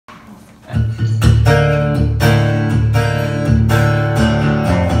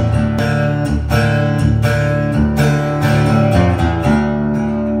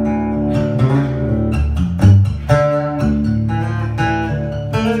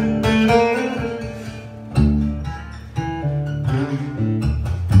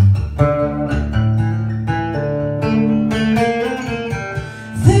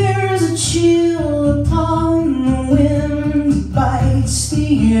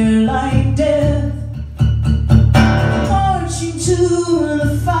stare like death, marching to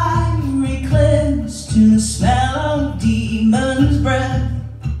the fiery cliffs, to the smell of demon's breath.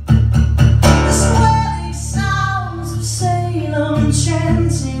 The swelling sounds of Salem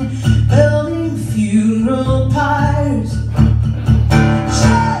chanting, building funeral pyres,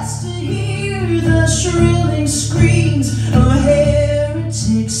 just to hear the shrilling screams of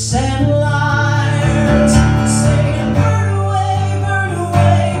heretics and liars, saying, burn away, burn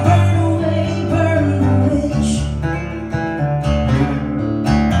away, burn away, burn the witch.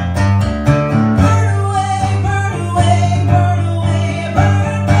 Burn away, burn away, burn away, burn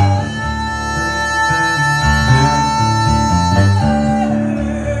away.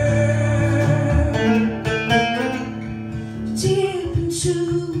 Deep into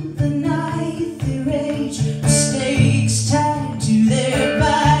the night they rage, stakes tied to their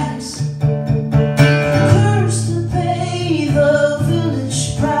backs, cursed to pay the village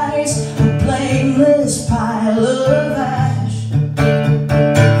price, a blameless pile of ash.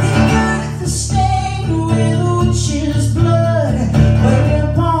 The earth is stained with witches' blood, way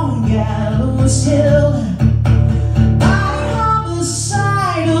upon Gallows Hill, by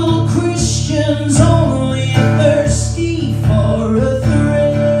homicidal Christians.